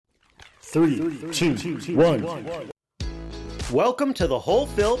Three, two, one. Welcome to the Whole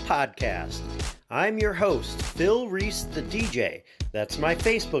Phil Podcast. I'm your host, Phil Reese the DJ. That's my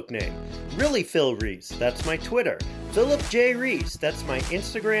Facebook name. Really Phil Reese. That's my Twitter. Philip J. Reese. That's my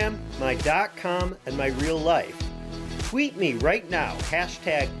Instagram, my .com, and my real life. Tweet me right now,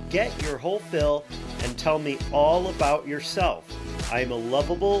 hashtag #GetYourWholePhil, and tell me all about yourself. I'm a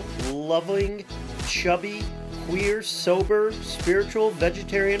lovable, loving, chubby, queer, sober, spiritual,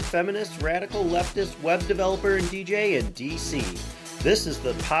 vegetarian, feminist, radical, leftist, web developer, and DJ in DC. This is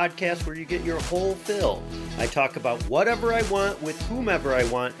the podcast where you get your whole fill. I talk about whatever I want with whomever I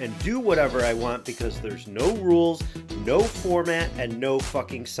want and do whatever I want because there's no rules, no format, and no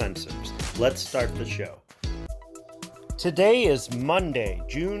fucking censors. Let's start the show. Today is Monday,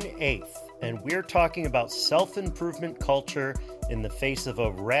 June 8th, and we're talking about self-improvement culture in the face of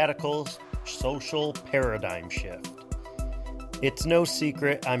a radical social paradigm shift. It's no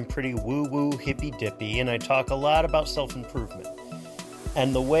secret I'm pretty woo-woo, hippy-dippy, and I talk a lot about self-improvement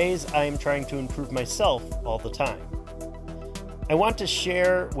and the ways I am trying to improve myself all the time. I want to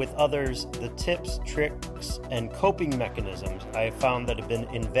share with others the tips, tricks, and coping mechanisms I have found that have been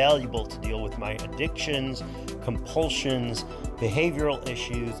invaluable to deal with my addictions, compulsions, behavioral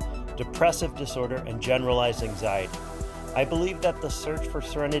issues, depressive disorder, and generalized anxiety. I believe that the search for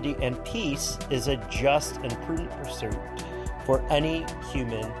serenity and peace is a just and prudent pursuit for any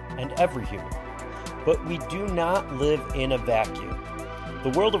human and every human. But we do not live in a vacuum.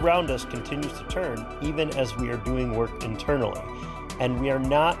 The world around us continues to turn even as we are doing work internally, and we are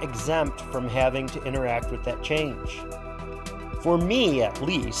not exempt from having to interact with that change. For me, at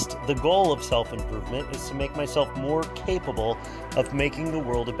least, the goal of self-improvement is to make myself more capable of making the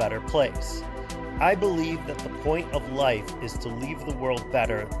world a better place. I believe that the point of life is to leave the world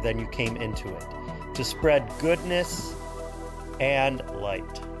better than you came into it, to spread goodness and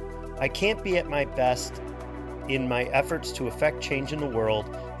light. I can't be at my best in my efforts to affect change in the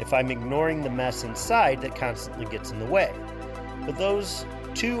world if I'm ignoring the mess inside that constantly gets in the way. But those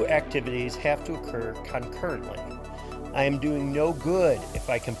two activities have to occur concurrently. I am doing no good if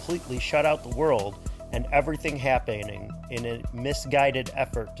I completely shut out the world and everything happening in a misguided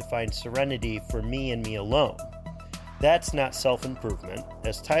effort to find serenity for me and me alone. That's not self-improvement.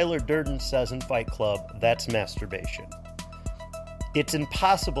 As Tyler Durden says in Fight Club, that's masturbation. It's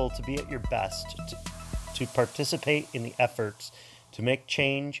impossible to be at your best, to participate in the efforts to make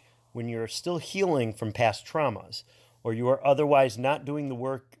change when you're still healing from past traumas, or you are otherwise not doing the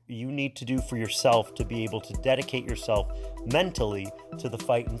work you need to do for yourself to be able to dedicate yourself mentally to the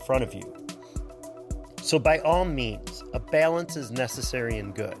fight in front of you. So by all means, a balance is necessary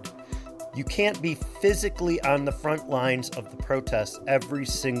and good. You can't be physically on the front lines of the protests every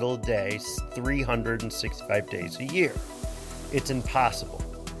single day, 365 days a year. It's impossible.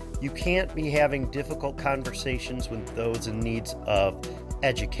 You can't be having difficult conversations with those in need of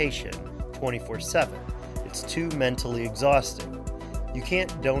education 24/7. It's too mentally exhausting. You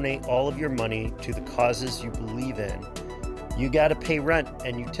can't donate all of your money to the causes you believe in. You gotta pay rent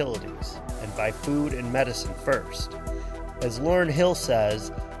and utilities and buy food and medicine first. As Lauryn Hill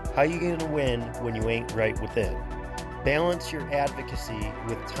says, how you gonna win when you ain't right within? Balance your advocacy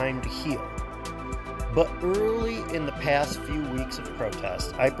with time to heal. But early in the past few weeks of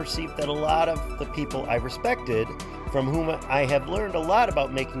protest, I perceived that a lot of the people I respected, from whom I have learned a lot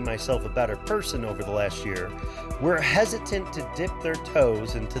about making myself a better person over the last year, were hesitant to dip their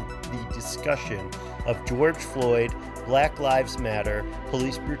toes into the discussion of George Floyd, Black Lives Matter,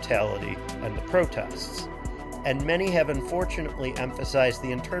 police brutality, and the protests. And many have unfortunately emphasized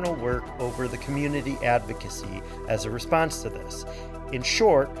the internal work over the community advocacy as a response to this. In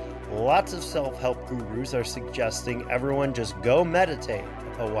short, lots of self-help gurus are suggesting everyone just go meditate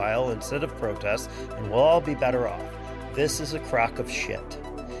a while instead of protest and we'll all be better off. This is a crock of shit.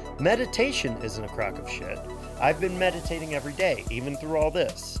 Meditation isn't a crock of shit. I've been meditating every day, even through all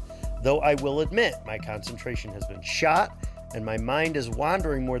this. Though I will admit my concentration has been shot and my mind is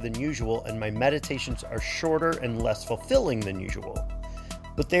wandering more than usual and my meditations are shorter and less fulfilling than usual.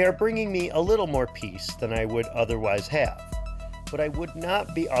 But they are bringing me a little more peace than I would otherwise have. But I would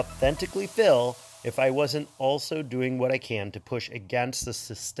not be authentically Phil if I wasn't also doing what I can to push against the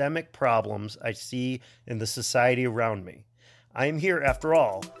systemic problems I see in the society around me. I am here, after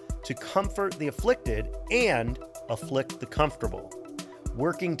all, to comfort the afflicted and afflict the comfortable.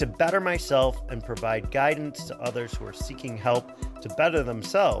 Working to better myself and provide guidance to others who are seeking help to better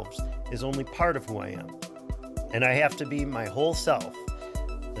themselves is only part of who I am. And I have to be my whole self.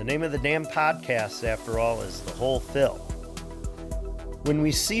 The name of the damn podcast, after all, is The Whole Phil. When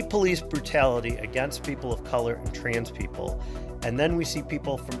we see police brutality against people of color and trans people, And then we see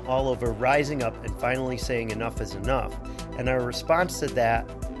people from all over rising up and finally saying enough is enough. And our response to that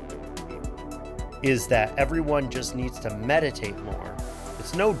is that everyone just needs to meditate more.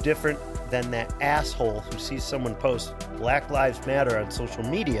 It's no different than that asshole who sees someone post Black Lives Matter on social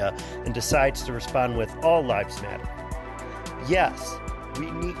media and decides to respond with all lives matter. Yes,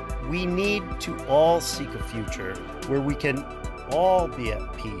 we need to all seek a future where we can all be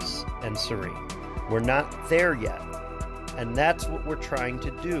at peace and serene. We're not there yet. And that's what we're trying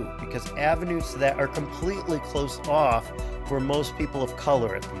to do, because avenues to that are completely closed off for most people of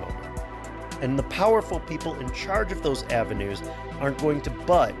color at the moment. And the powerful people in charge of those avenues aren't going to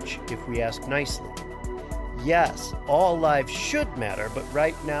budge if we ask nicely. Yes, all lives should matter, but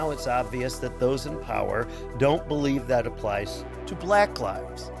right now it's obvious that those in power don't believe that applies to Black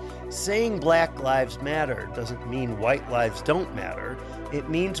lives. Saying Black lives matter doesn't mean white lives don't matter. It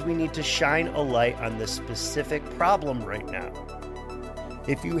means we need to shine a light on this specific problem right now.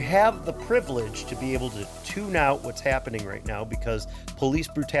 If you have the privilege to be able to tune out what's happening right now because police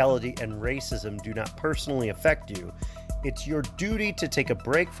brutality and racism do not personally affect you, it's your duty to take a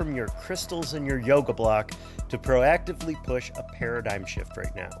break from your crystals and your yoga block to proactively push a paradigm shift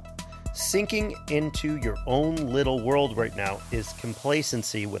right now. Sinking into your own little world right now is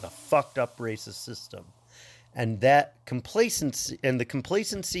complacency with a fucked up racist system. And that complacency and the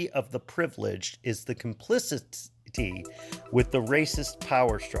complacency of the privileged is the complicity with the racist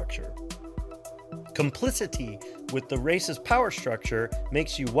power structure. Complicity with the racist power structure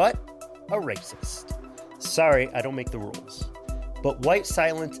makes you what? A racist. Sorry, I don't make the rules. But white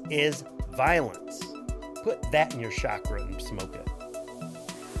silence is violence. Put that in your chakra and smoke it.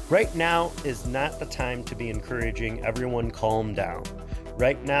 Right now is not the time to be encouraging everyone calm down.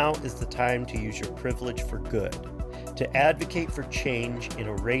 Right now is the time to use your privilege for good, to advocate for change in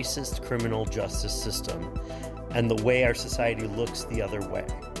a racist criminal justice system and the way our society looks the other way.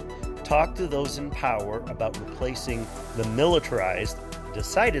 Talk to those in power about replacing the militarized,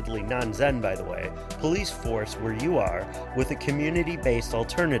 decidedly non-Zen by the way, police force where you are with a community-based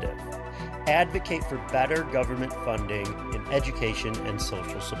alternative. Advocate for better government funding in education and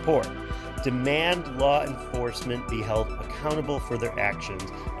social support. Demand law enforcement be held accountable for their actions,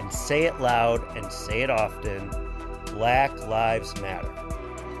 and say it loud and say it often. Black Lives Matter.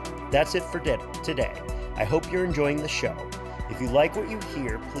 That's it for today. I hope you're enjoying the show. If you like what you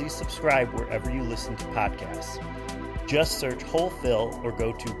hear, please subscribe wherever you listen to podcasts. Just search Whole Phil or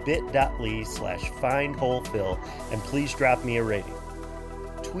go to bit.ly/findwholephil and please drop me a rating.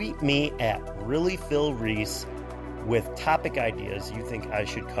 Tweet me at reallyphilreese with topic ideas you think I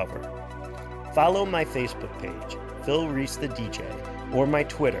should cover. Follow my Facebook page, Phil Reese the DJ, or my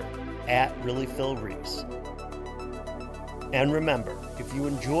Twitter, at reallyphilreese. And remember, if you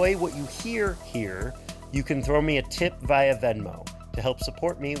enjoy what you hear here, you can throw me a tip via Venmo to help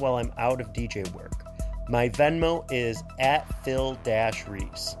support me while I'm out of DJ work. My Venmo is at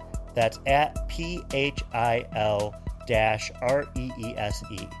Phil-Reese. That's at PHIL-REESE.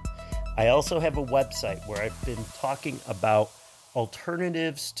 I also have a website where I've been talking about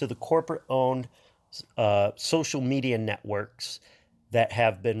alternatives to the corporate-owned social media networks that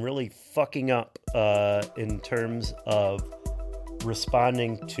have been really fucking up in terms of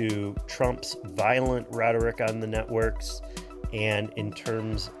responding to Trump's violent rhetoric on the networks and in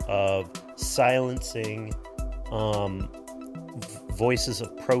terms of silencing voices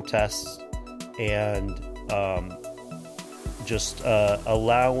of protests and just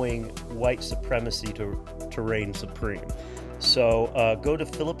allowing white supremacy to reign supreme. So go to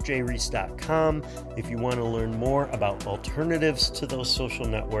philipjreese.com if you want to learn more about alternatives to those social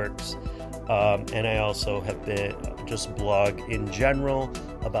networks. And I also have been just blog in general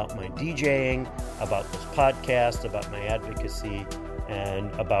about my DJing, about this podcast, about my advocacy,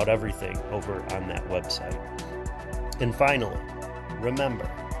 and about everything over on that website. And finally, remember,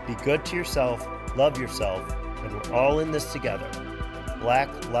 be good to yourself, love yourself, and we're all in this together. Black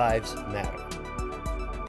Lives Matter.